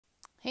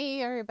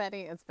Hey everybody,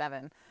 it's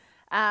Bevin.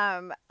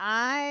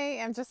 I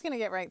am just going to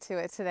get right to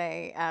it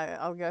today.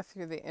 I'll go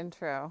through the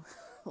intro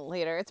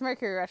later. It's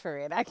Mercury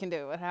retrograde. I can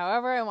do it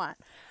however I want.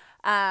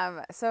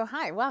 So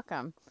hi,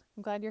 welcome.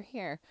 I'm glad you're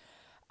here.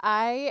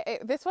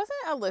 This wasn't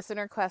a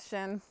listener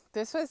question.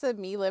 This was a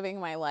me living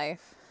my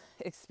life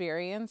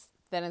experience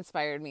that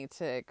inspired me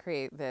to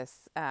create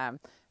this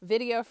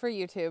video for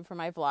YouTube for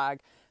my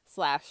vlog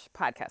slash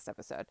podcast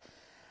episode.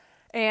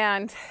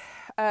 And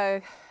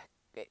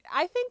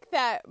I think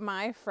that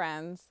my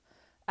friends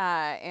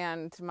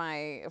and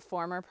my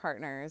former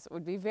partners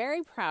would be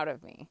very proud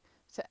of me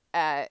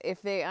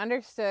if they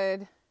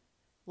understood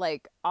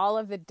like all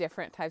of the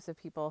different types of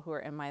people who are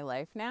in my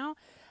life now.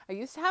 I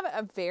used to have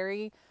a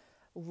very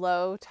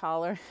low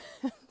tolerance,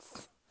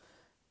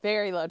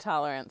 very low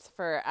tolerance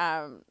for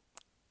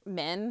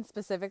men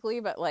specifically,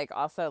 but like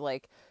also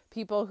like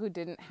people who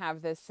didn't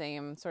have the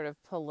same sort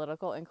of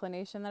political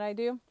inclination that I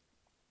do.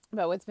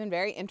 But what's been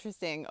very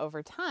interesting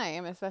over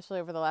time, especially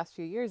over the last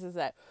few years, is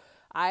that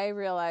I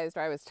realized,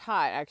 or I was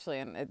taught actually,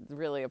 and it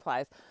really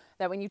applies,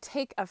 that when you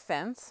take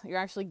offense, you're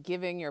actually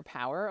giving your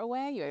power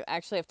away. You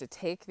actually have to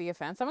take the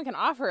offense. Someone can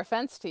offer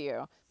offense to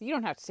you. You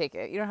don't have to take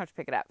it. You don't have to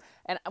pick it up.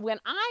 And when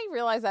I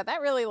realized that,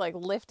 that really like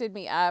lifted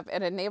me up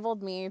and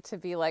enabled me to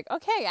be like,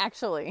 okay,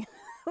 actually,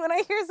 when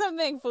I hear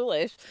something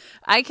foolish,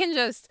 I can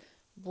just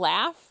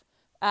laugh.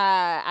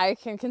 I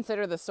can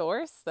consider the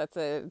source. That's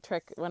a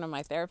trick one of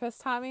my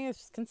therapists taught me, is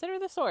just consider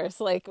the source.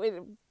 Like,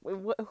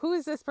 who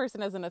is this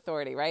person as an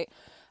authority, right?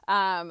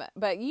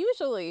 But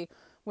usually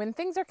when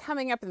things are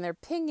coming up and they're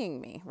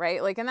pinging me,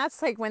 right? Like, and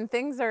that's like when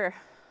things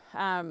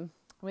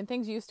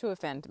used to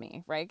offend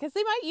me, right? Because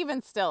they might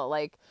even still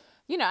like,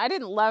 I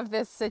didn't love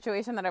this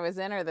situation that I was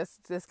in or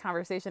this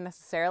conversation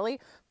necessarily,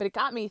 but it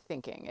got me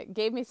thinking. It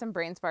gave me some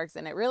brain sparks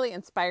and it really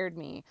inspired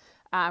me.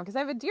 Because I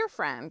have a dear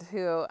friend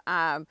who,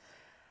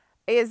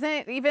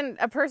 isn't even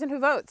a person who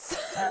votes.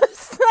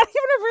 It's not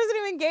even a person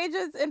who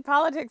engages in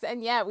politics,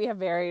 and yet we have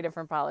very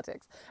different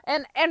politics.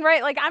 And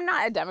right, like I'm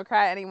not a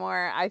Democrat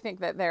anymore. I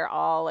think that they're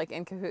all like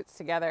in cahoots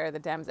together,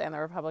 the Dems and the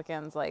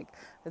Republicans. Like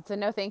it's a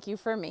no thank you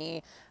for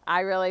me.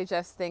 I really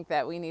just think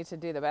that we need to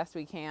do the best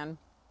we can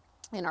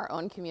in our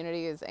own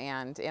communities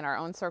and in our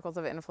own circles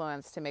of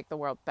influence to make the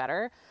world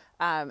better,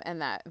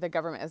 and that the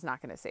government is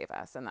not going to save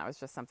us. And that was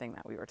just something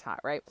that we were taught,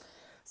 right?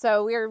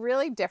 So we're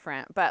really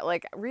different, but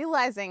like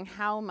realizing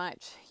how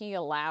much he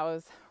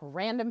allows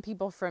random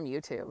people from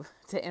YouTube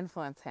to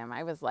influence him,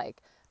 I was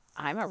like,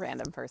 I'm a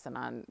random person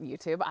on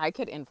YouTube. I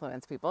could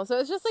influence people. So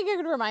it's just like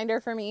a good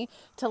reminder for me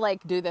to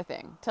like do the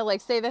thing, to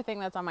like say the thing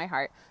that's on my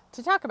heart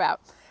to talk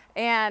about.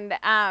 And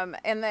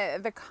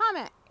the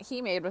comment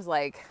he made was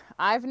like,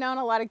 I've known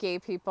a lot of gay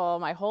people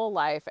my whole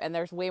life, and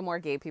there's way more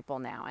gay people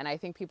now. And I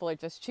think people are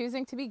just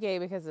choosing to be gay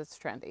because it's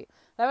trendy.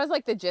 That was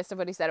like the gist of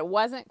what he said. It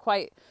wasn't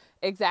quite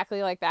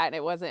exactly like that, and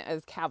it wasn't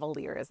as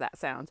cavalier as that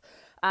sounds.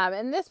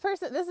 And this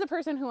is a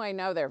person who I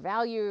know their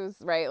values,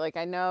 right? Like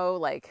I know,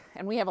 like,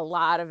 and we have a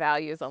lot of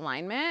values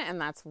alignment, and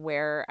that's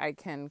where I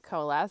can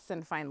coalesce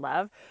and find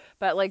love.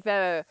 But like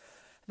the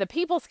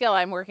people skill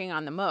I'm working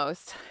on the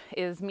most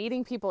is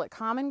meeting people at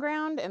common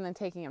ground and then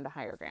taking them to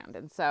higher ground.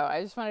 And so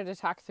I just wanted to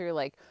talk through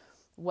like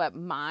what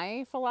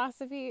my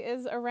philosophy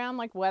is around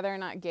like whether or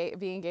not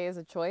being gay is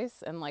a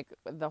choice, and like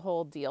the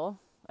whole deal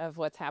of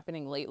what's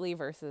happening lately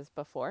versus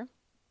before.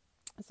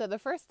 So the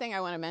first thing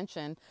I want to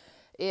mention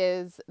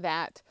is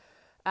that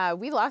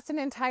we lost an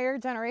entire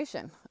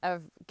generation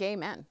of gay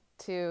men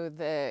to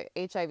the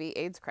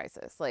HIV/AIDS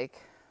crisis. Like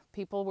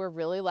people were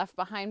really left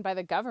behind by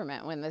the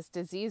government when this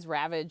disease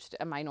ravaged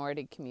a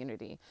minority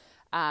community.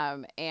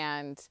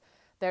 And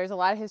there's a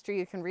lot of history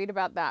you can read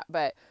about that,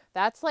 but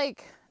that's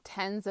like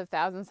tens of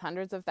thousands,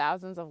 hundreds of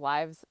thousands of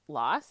lives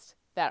lost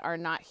that are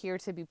not here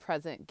to be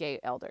present gay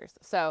elders.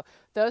 So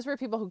those were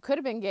people who could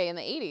have been gay in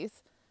the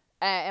 80s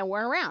and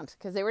weren't around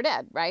because they were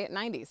dead, right?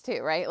 90s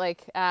too, right?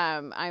 Like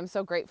I'm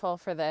so grateful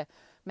for the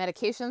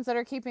medications that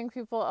are keeping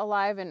people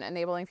alive and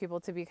enabling people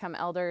to become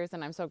elders.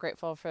 And I'm so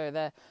grateful for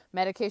the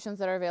medications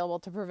that are available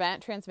to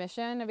prevent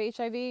transmission of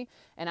HIV.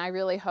 And I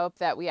really hope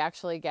that we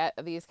actually get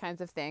these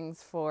kinds of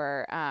things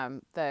for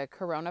the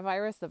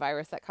coronavirus, the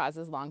virus that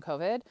causes long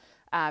COVID,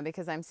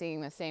 because I'm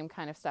seeing the same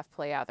kind of stuff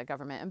play out, the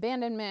government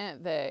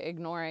abandonment, the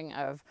ignoring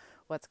of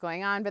what's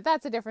going on. But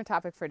that's a different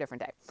topic for a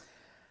different day.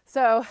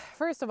 So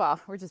first of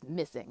all, we're just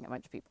missing a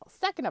bunch of people.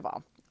 Second of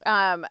all,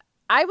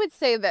 I would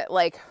say that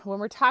like when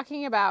we're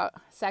talking about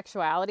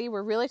sexuality,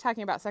 we're really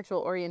talking about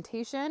sexual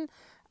orientation.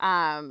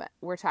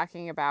 We're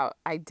talking about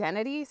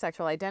identity,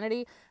 sexual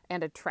identity,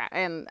 and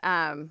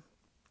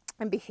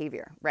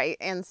behavior, right?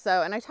 And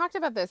so, and I talked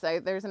about this.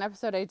 There's an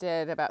episode I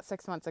did about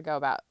 6 months ago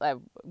about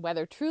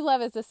whether true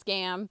love is a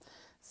scam.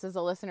 This is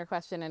a listener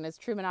question, and is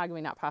true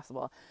monogamy not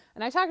possible?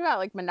 And I talked about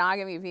like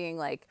monogamy being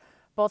like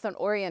both an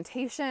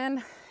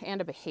orientation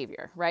and a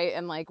behavior, right?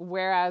 And like,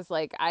 whereas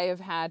like I have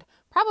had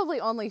probably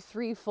only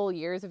 3 full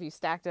years, if you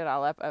stacked it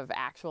all up, of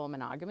actual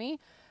monogamy,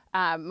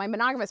 my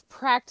monogamous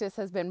practice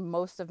has been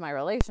most of my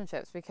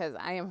relationships because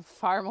I am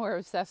far more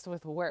obsessed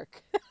with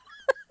work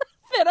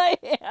than I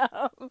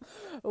am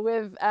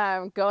with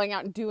going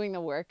out and doing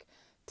the work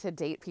to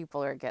date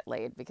people or get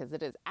laid, because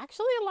it is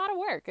actually a lot of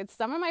work. It's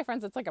some of my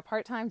friends, it's like a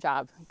part-time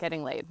job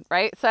getting laid,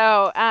 right?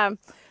 So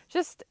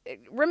just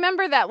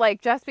remember that,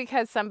 like, just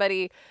because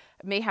somebody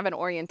may have an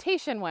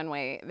orientation one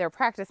way, their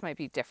practice might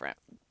be different.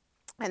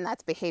 And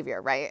that's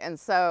behavior, right? And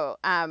so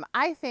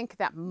I think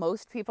that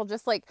most people,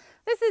 just like,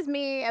 this is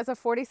me as a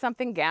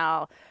 40-something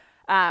gal,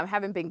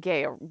 having been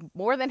gay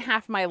more than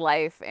half my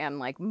life, and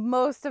like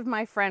most of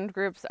my friend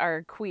groups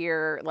are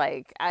queer.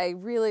 Like, I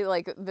really,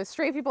 like, the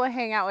straight people I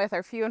hang out with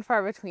are few and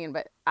far between,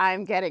 but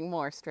I'm getting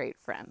more straight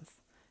friends.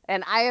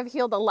 And I have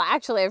healed a lot.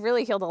 Actually, I've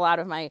really healed a lot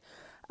of my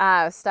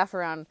stuff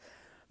around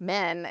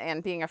men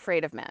and being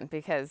afraid of men,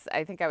 because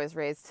I think I was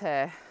raised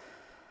to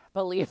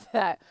believe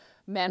that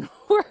men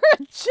were a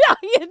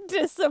giant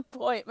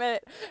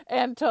disappointment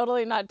and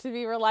totally not to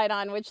be relied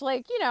on, which,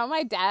 like, you know,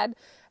 my dad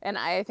and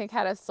I think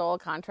had a soul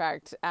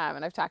contract.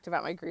 And I've talked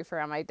about my grief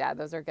around my dad.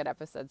 Those are good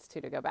episodes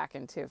too to go back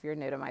into if you're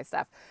new to my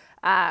stuff.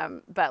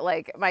 But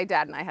like, my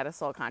dad and I had a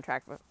soul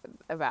contract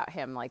about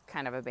him, like,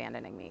 kind of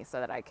abandoning me so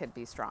that I could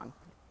be strong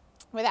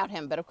without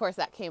him. But of course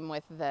that came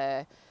with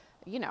the,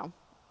 you know,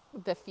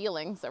 the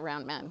feelings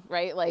around men,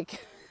 right?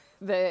 Like,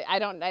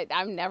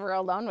 I'm never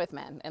alone with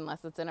men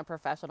unless it's in a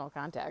professional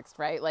context,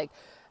 right? Like,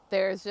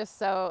 there's just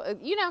so,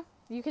 you know,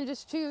 you can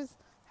just choose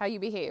how you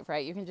behave,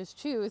 right? You can just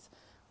choose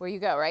where you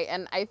go, right?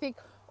 And I think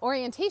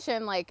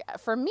orientation, like,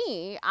 for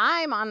me,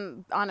 I'm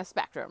on a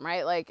spectrum,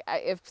 right? Like,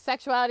 if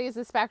sexuality is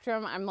a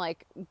spectrum, I'm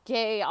like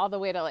gay all the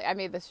way to, like, I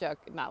made this joke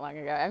not long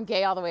ago, I'm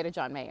gay all the way to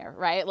John Mayer,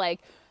 right?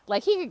 Like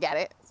he could get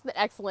it. He's an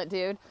excellent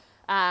dude.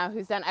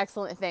 Who's done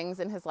excellent things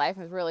in his life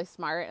and is really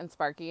smart and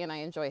sparky, and I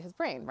enjoy his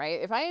brain,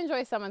 right? If I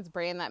enjoy someone's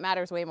brain, that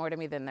matters way more to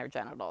me than their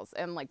genitals.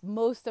 And like,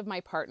 most of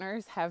my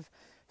partners have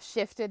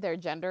shifted their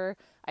gender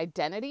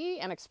identity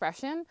and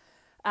expression.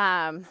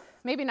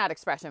 Maybe not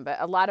expression, but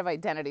a lot of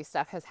identity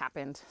stuff has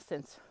happened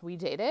since we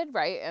dated,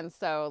 right? And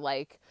so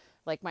like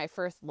my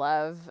first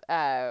love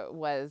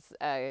was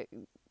a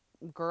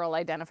girl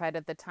identified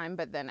at the time,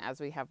 but then as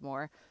we have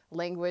more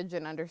language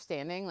and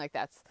understanding, like,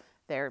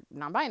 they're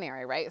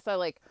non-binary, right? So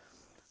like,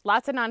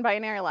 lots of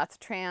non-binary, lots of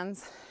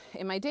trans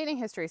in my dating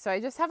history. So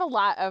I just have a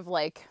lot of,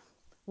 like,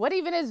 what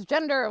even is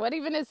gender? What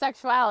even is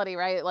sexuality,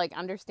 right? Like,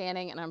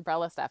 understanding and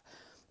umbrella stuff.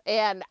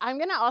 And I'm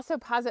going to also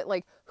posit,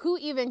 like, who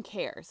even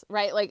cares,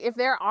 right? Like, if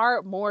there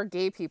are more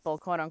gay people,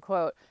 quote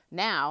unquote,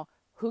 now,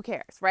 who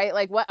cares, right?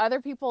 Like, what other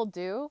people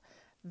do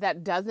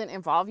that doesn't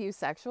involve you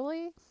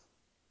sexually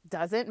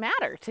doesn't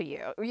matter to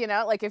you, you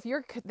know? Like, if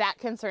you're that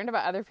concerned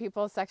about other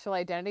people's sexual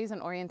identities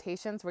and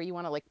orientations, where you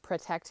want to, like,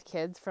 protect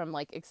kids from,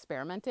 like,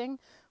 experimenting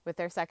with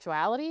their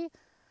sexuality,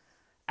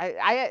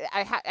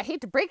 I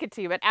hate to break it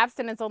to you, but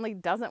abstinence only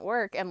doesn't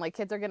work. And like,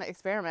 kids are going to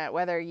experiment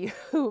whether you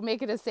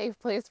make it a safe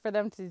place for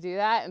them to do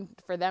that and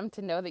for them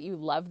to know that you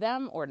love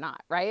them or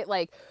not, right?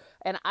 Like,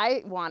 and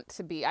I long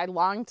to be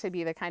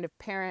the kind of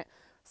parent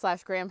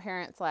 /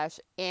 grandparent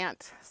 /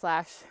 aunt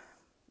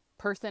 /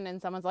 person in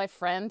someone's life,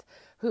 friend,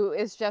 who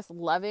is just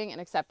loving and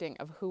accepting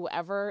of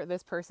whoever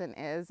this person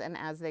is, and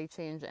as they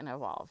change and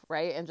evolve,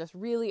 right? And just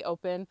really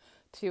open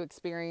to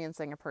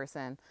experiencing a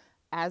person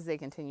as they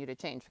continue to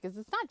change, because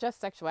it's not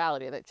just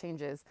sexuality that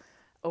changes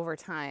over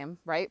time,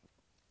 right?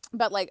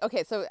 But like,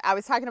 okay, so I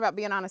was talking about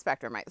being on a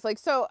spectrum, right? It's like,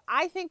 so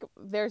I think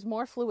there's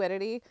more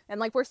fluidity, and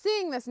like, we're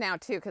seeing this now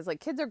too, because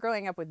like, kids are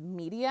growing up with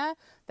media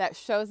that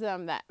shows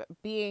them that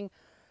being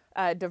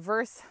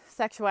diverse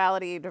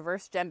sexuality,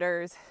 diverse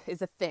genders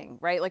is a thing,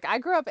 right? Like, I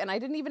grew up and I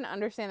didn't even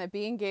understand that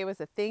being gay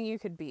was a thing you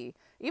could be,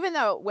 even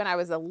though when I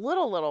was a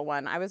little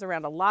one, I was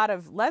around a lot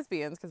of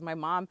lesbians, because my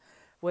mom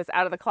was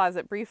out of the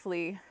closet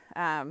briefly.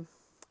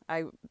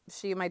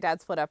 She and my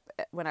dad split up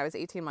when I was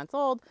 18 months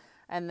old.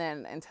 And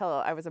then until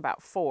I was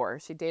about 4,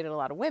 she dated a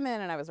lot of women,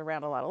 and I was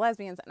around a lot of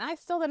lesbians. And I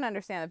still didn't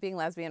understand that being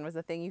lesbian was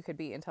a thing you could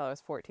be until I was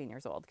 14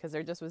 years old, because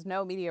there just was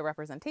no media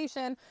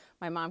representation.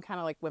 My mom kind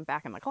of like went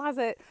back in the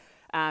closet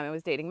and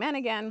was dating men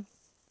again.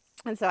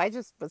 And so I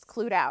just was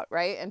clued out,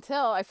 right?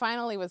 Until I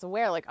finally was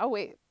aware, like, oh,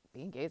 wait,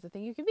 being gay is a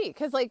thing you can be.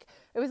 Because like,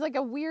 it was like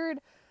a weird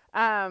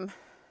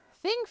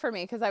thing for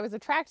me, because I was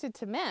attracted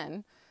to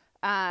men.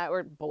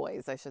 Or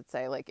boys, I should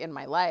say. Like, in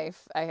my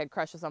life, I had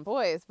crushes on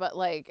boys, but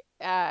like,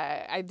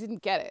 I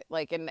didn't get it.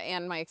 Like, and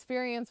my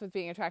experience with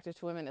being attracted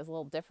to women is a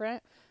little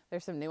different.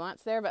 There's some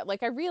nuance there, but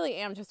like, I really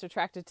am just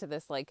attracted to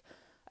this, like,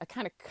 a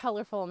kind of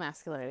colorful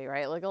masculinity,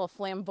 right? Like a little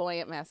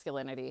flamboyant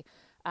masculinity.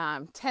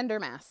 Tender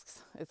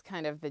masks is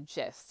kind of the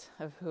gist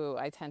of who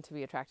I tend to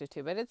be attracted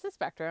to, but it's a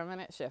spectrum,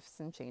 and it shifts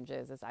and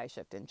changes as I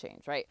shift and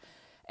change, right?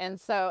 And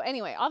so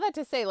anyway, all that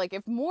to say, like,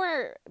 if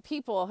more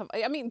people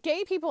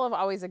gay people have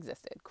always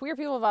existed, queer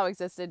people have always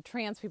existed,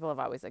 trans people have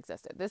always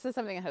existed. This is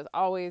something that has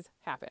always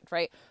happened,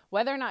 right?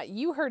 Whether or not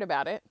you heard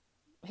about it,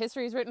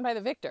 history is written by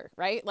the victor,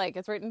 right? Like,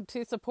 it's written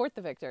to support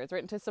the victor. It's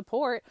written to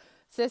support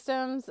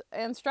systems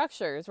and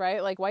structures,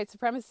 right? Like, white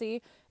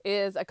supremacy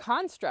is a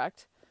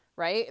construct,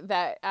 right,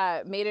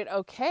 that made it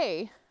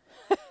okay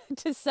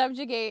to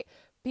subjugate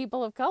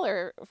people of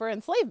color for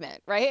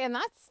enslavement, right? And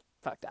that's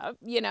fucked up,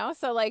 you know?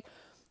 So like,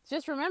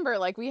 just remember,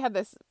 like, we have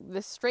this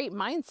straight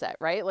mindset,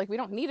 right? Like, we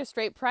don't need a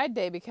straight pride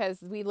day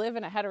because we live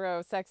in a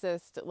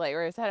heterosexist, like,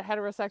 or a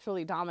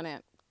heterosexually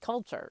dominant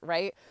culture,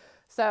 right?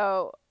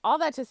 So all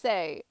that to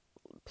say,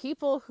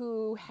 people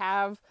who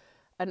have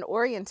an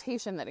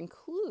orientation that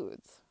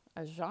includes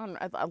a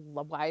genre, a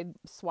wide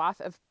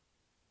swath of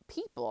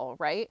people,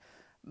 right,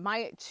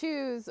 might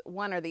choose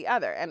one or the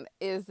other. And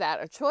is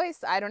that a choice?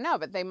 I don't know,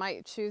 but they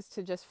might choose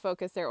to just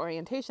focus their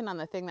orientation on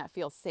the thing that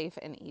feels safe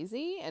and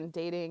easy, and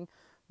dating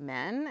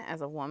men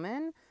as a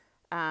woman.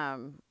 I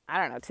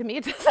don't know. To me,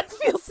 it doesn't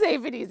feel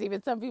safe and easy,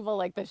 but some people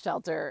like the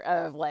shelter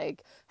of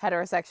like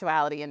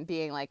heterosexuality and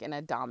being like in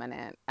a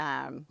dominant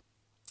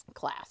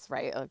class,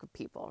 right? Like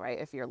people, right?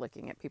 If you're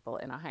looking at people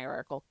in a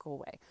hierarchical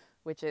way,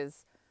 which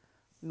is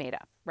made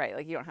up, right?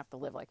 Like you don't have to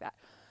live like that.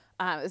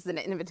 It's an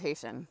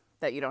invitation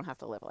that you don't have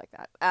to live like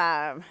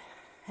that.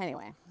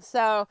 Anyway,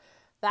 so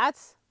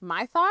that's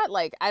my thought.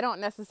 Like, I don't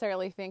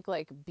necessarily think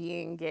like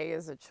being gay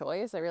is a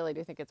choice. I really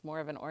do think it's more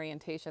of an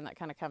orientation that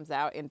kind of comes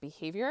out in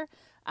behavior,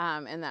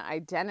 and that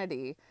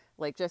identity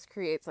like just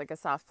creates like a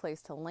soft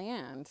place to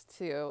land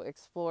to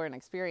explore and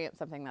experience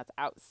something that's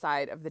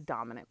outside of the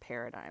dominant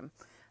paradigm.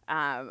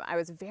 I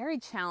was very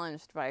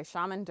challenged by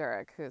Shaman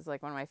Durek, who's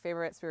like one of my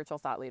favorite spiritual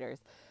thought leaders.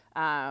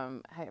 I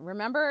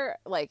remember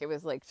like it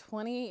was like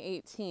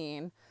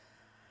 2018,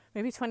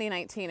 maybe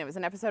 2019. It was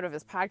an episode of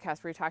his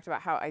podcast where he talked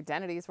about how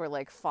identities were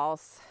like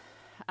false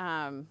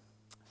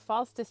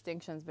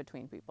distinctions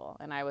between people.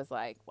 And I was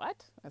like,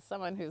 what? As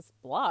someone whose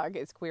blog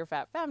is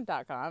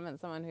queerfatfemme.com and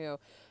someone who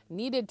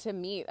needed to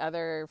meet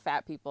other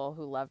fat people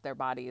who loved their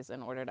bodies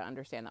in order to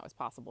understand that was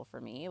possible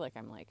for me. Like,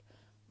 I'm like,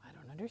 I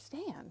don't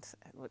understand.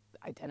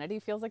 Identity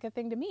feels like a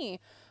thing to me.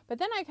 But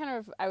then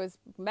I was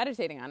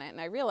meditating on it and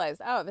I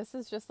realized, oh, this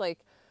is just like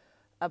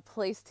a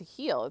place to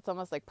heal. It's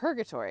almost like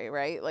purgatory,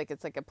 right? Like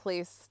it's like a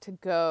place to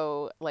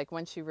go, like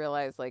once you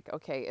realize like,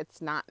 okay,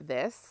 it's not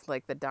this,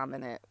 like the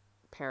dominant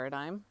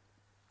paradigm.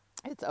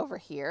 It's over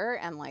here,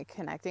 and like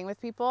connecting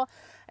with people.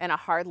 And a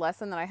hard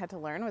lesson that I had to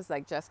learn was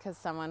like, just because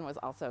someone was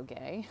also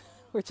gay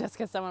or just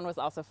because someone was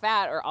also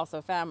fat or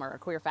also femme or a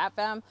queer fat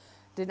femme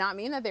did not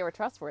mean that they were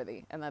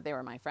trustworthy and that they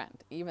were my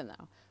friend, even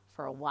though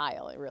for a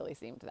while it really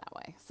seemed that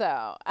way.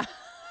 So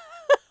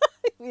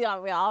yeah,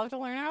 we all have to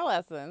learn our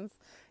lessons,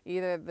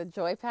 either the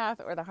joy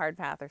path or the hard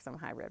path or some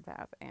hybrid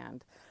path.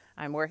 And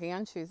I'm working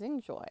on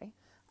choosing joy.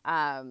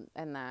 And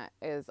that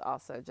is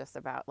also just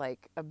about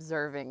like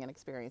observing and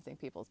experiencing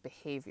people's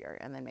behavior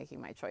and then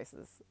making my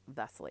choices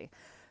thusly.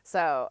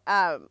 So,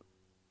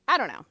 I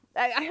don't know.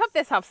 I hope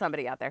this helps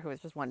somebody out there who is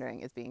just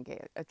wondering, is being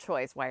gay a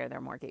choice? Why are there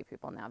more gay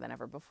people now than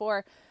ever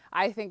before?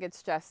 I think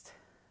it's just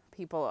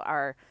people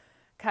are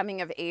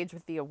coming of age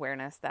with the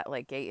awareness that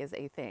like gay is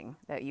a thing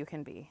that you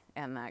can be,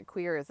 and that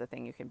queer is a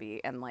thing you can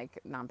be, and like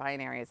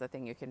non-binary is a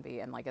thing you can be,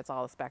 and like it's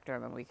all a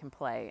spectrum and we can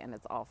play and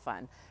it's all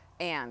fun.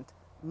 And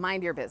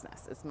mind your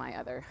business is my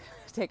other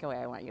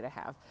takeaway I want you to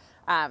have.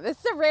 This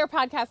is a rare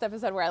podcast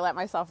episode where I let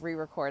myself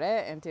re-record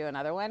it and do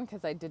another one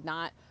because I did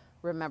not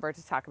remember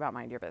to talk about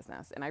mind your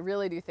business. And I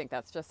really do think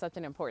that's just such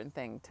an important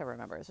thing to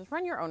remember, is just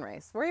run your own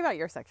race. Worry about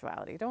your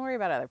sexuality. Don't worry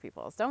about other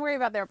people's. Don't worry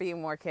about there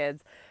being more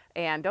kids,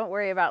 and don't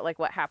worry about like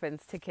what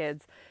happens to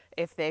kids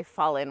if they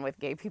fall in with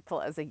gay people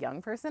as a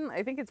young person.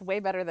 I think it's way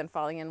better than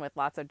falling in with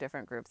lots of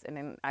different groups. And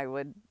then I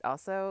would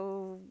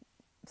also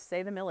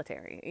say the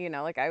military, you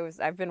know, like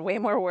I've been way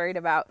more worried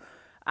about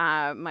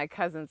my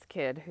cousin's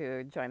kid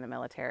who joined the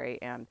military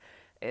and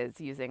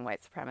is using white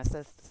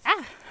supremacist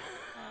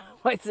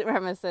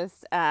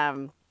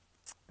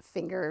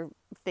finger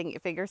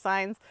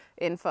signs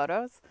in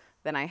photos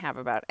than I have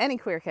about any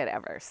queer kid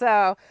ever.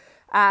 So,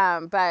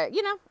 but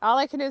you know, all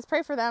I can do is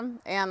pray for them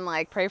and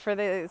like pray for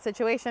the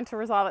situation to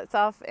resolve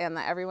itself, and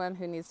that everyone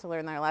who needs to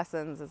learn their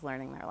lessons is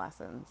learning their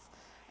lessons.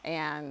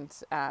 And,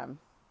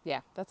 yeah,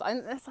 that's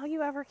all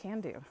you ever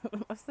can do.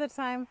 Most of the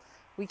time,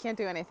 we can't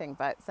do anything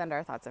but send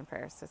our thoughts and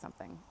prayers to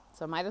something.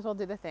 So might as well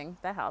do the thing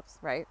that helps,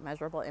 right?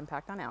 Measurable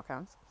impact on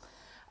outcomes.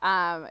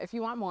 If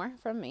you want more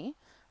from me,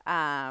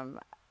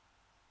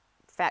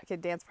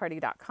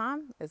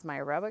 fatkiddanceparty.com is my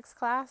aerobics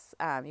class.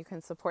 You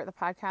can support the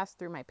podcast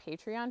through my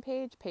Patreon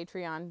page,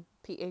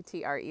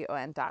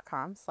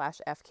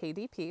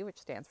 patreon.com/FKDP, which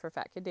stands for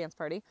Fat Kid Dance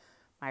Party,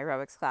 my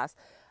aerobics class.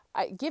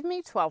 Give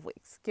me 12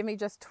 weeks. Give me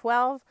just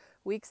 12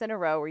 weeks in a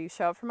row where you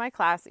show up for my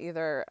class,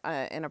 either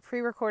in a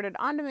pre-recorded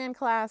on-demand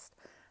class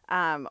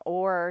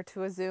or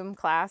to a Zoom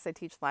class. I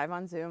teach live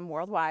on Zoom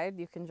worldwide.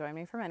 You can join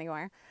me from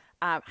anywhere.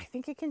 I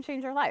think it can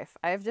change your life.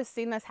 I've just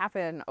seen this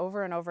happen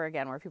over and over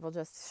again, where people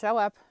just show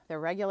up, they're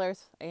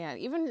regulars, and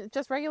even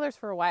just regulars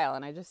for a while,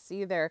 and I just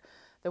see the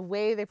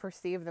way they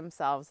perceive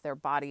themselves, their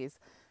bodies,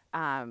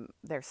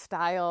 their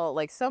style,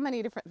 like so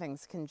many different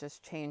things can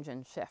just change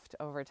and shift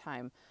over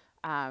time.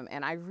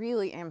 And I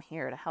really am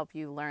here to help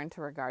you learn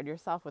to regard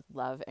yourself with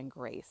love and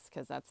grace,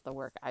 because that's the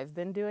work I've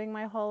been doing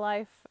my whole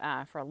life.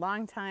 For a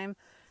long time,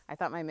 I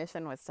thought my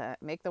mission was to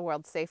make the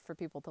world safe for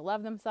people to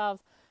love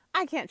themselves.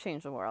 I can't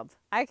change the world.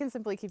 I can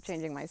simply keep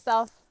changing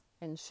myself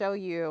and show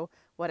you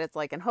what it's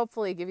like, and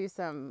hopefully give you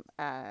some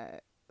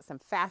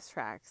fast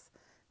tracks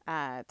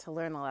to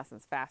learn the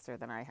lessons faster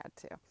than I had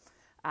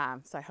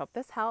to. So I hope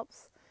this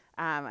helps.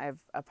 I have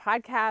a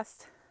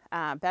podcast,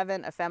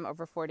 Bevin, a Femme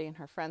Over 40 and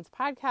Her Friends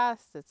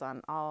podcast. It's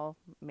on all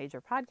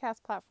major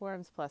podcast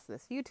platforms, plus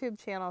this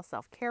YouTube channel,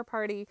 Self-Care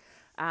Party.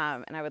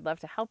 And I would love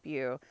to help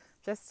you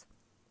just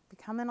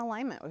become in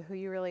alignment with who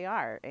you really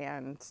are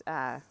and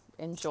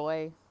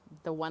enjoy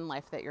the one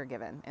life that you're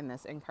given in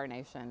this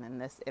incarnation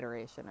and this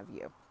iteration of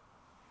you.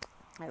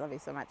 I love you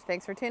so much.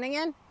 Thanks for tuning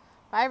in.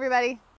 Bye, everybody.